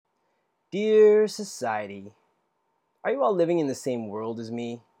Dear society, are you all living in the same world as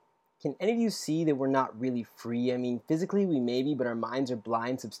me? Can any of you see that we're not really free? I mean, physically we may be, but our minds are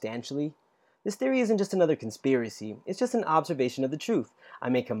blind substantially. This theory isn't just another conspiracy, it's just an observation of the truth. I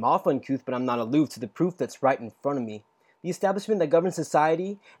may come off uncouth, but I'm not aloof to the proof that's right in front of me. The establishment that governs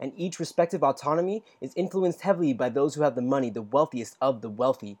society and each respective autonomy is influenced heavily by those who have the money, the wealthiest of the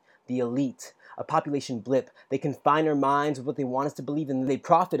wealthy, the elite, a population blip. They confine our minds with what they want us to believe and they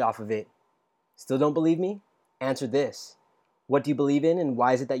profit off of it. Still don't believe me? Answer this. What do you believe in and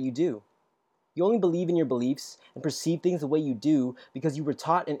why is it that you do? You only believe in your beliefs and perceive things the way you do because you were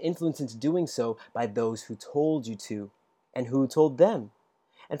taught and influenced into doing so by those who told you to. And who told them?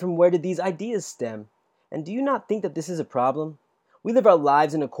 And from where did these ideas stem? And do you not think that this is a problem? We live our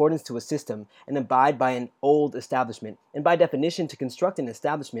lives in accordance to a system and abide by an old establishment. And by definition, to construct an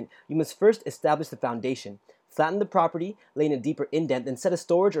establishment, you must first establish the foundation, flatten the property, lay in a deeper indent, then set a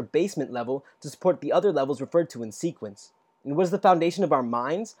storage or basement level to support the other levels referred to in sequence. And what is the foundation of our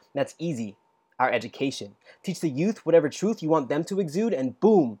minds? That's easy. Our education. Teach the youth whatever truth you want them to exude, and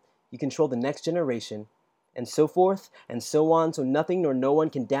boom, you control the next generation. And so forth, and so on, so nothing nor no one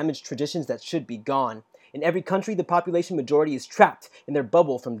can damage traditions that should be gone. In every country, the population majority is trapped in their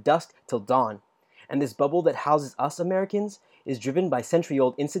bubble from dusk till dawn. And this bubble that houses us Americans is driven by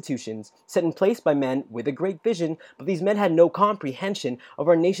century-old institutions set in place by men with a great vision, but these men had no comprehension of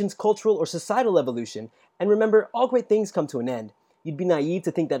our nation's cultural or societal evolution. And remember, all great things come to an end. You'd be naive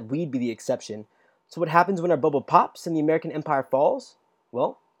to think that we'd be the exception. So what happens when our bubble pops and the American empire falls?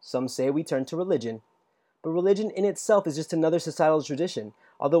 Well, some say we turn to religion. But religion in itself is just another societal tradition,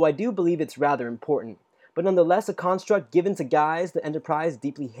 although I do believe it's rather important. But nonetheless, a construct given to guise the enterprise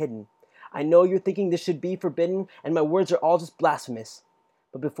deeply hidden. I know you're thinking this should be forbidden, and my words are all just blasphemous.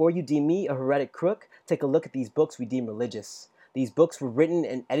 But before you deem me a heretic crook, take a look at these books we deem religious. These books were written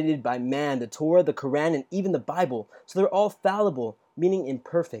and edited by man, the Torah, the Quran, and even the Bible, so they're all fallible, meaning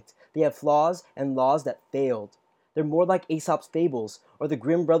imperfect. They have flaws and laws that failed. They're more like Aesop's fables, or the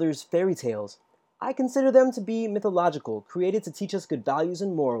Grimm brothers' fairy tales. I consider them to be mythological, created to teach us good values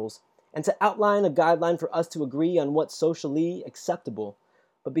and morals, and to outline a guideline for us to agree on what's socially acceptable.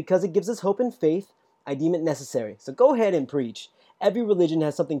 But because it gives us hope and faith, I deem it necessary. So go ahead and preach. Every religion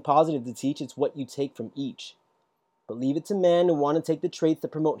has something positive to teach. It's what you take from each. But leave it to men who want to take the traits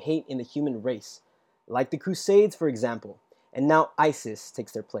that promote hate in the human race. Like the Crusades, for example. And now ISIS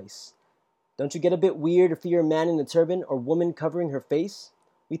takes their place. Don't you get a bit weird to fear a man in a turban or woman covering her face?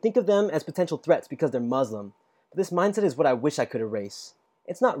 We think of them as potential threats because they're Muslim. But this mindset is what I wish I could erase.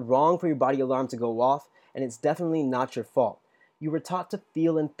 It's not wrong for your body alarm to go off, and it's definitely not your fault. You were taught to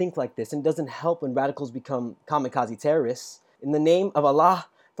feel and think like this, and it doesn't help when radicals become kamikaze terrorists. In the name of Allah,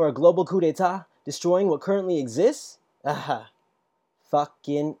 for a global coup d'etat, destroying what currently exists? Aha.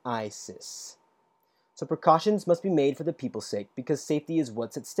 Fucking ISIS. So precautions must be made for the people's sake, because safety is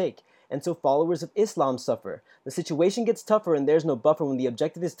what's at stake. And so followers of Islam suffer. The situation gets tougher and there's no buffer when the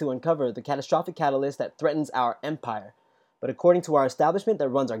objective is to uncover the catastrophic catalyst that threatens our empire. But according to our establishment that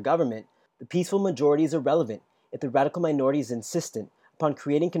runs our government, the peaceful majority is irrelevant if the radical minority is insistent upon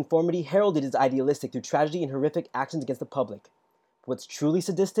creating conformity heralded as idealistic through tragedy and horrific actions against the public. What's truly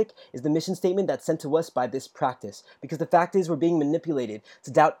sadistic is the mission statement that's sent to us by this practice, because the fact is we're being manipulated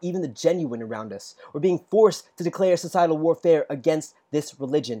to doubt even the genuine around us. We're being forced to declare societal warfare against this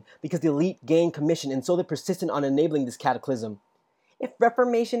religion, because the elite gain commission and so they're persistent on enabling this cataclysm. If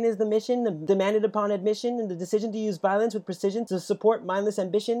reformation is the mission demanded upon admission and the decision to use violence with precision to support mindless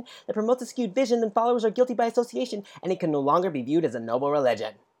ambition that promotes a skewed vision, then followers are guilty by association and it can no longer be viewed as a noble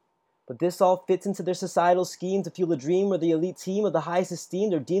religion. But this all fits into their societal scheme to fuel a dream where the elite team of the highest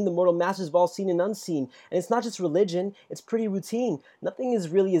esteemed are deemed the mortal masters of all seen and unseen. And it's not just religion, it's pretty routine. Nothing is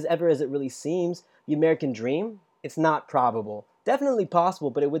really as ever as it really seems. The American dream? It's not probable. Definitely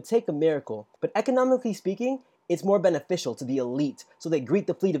possible, but it would take a miracle. But economically speaking, it's more beneficial to the elite, so they greet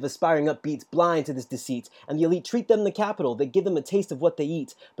the fleet of aspiring upbeats blind to this deceit, and the elite treat them the capital, they give them a taste of what they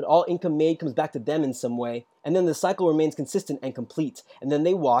eat, but all income made comes back to them in some way, and then the cycle remains consistent and complete, and then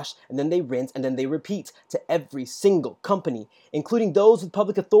they wash, and then they rinse, and then they repeat, to every single company, including those with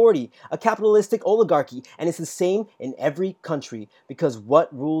public authority, a capitalistic oligarchy, and it's the same in every country, because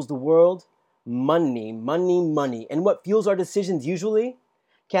what rules the world? Money, money, money, and what fuels our decisions usually?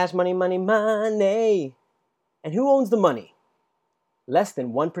 Cash money, money, money. And who owns the money? Less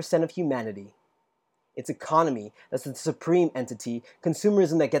than 1% of humanity. It's economy that's the supreme entity,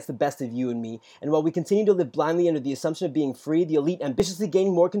 consumerism that gets the best of you and me, and while we continue to live blindly under the assumption of being free, the elite ambitiously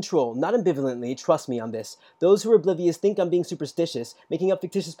gain more control, not ambivalently, trust me on this. Those who are oblivious think I'm being superstitious, making up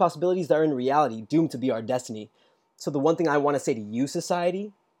fictitious possibilities that are in reality doomed to be our destiny. So the one thing I want to say to you,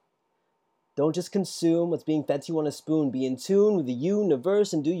 society, Don't just consume what's being fed to you on a spoon. Be in tune with the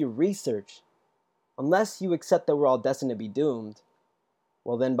universe and do your research. Unless you accept that we're all destined to be doomed,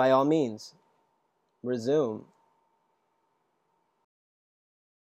 well then by all means, resume.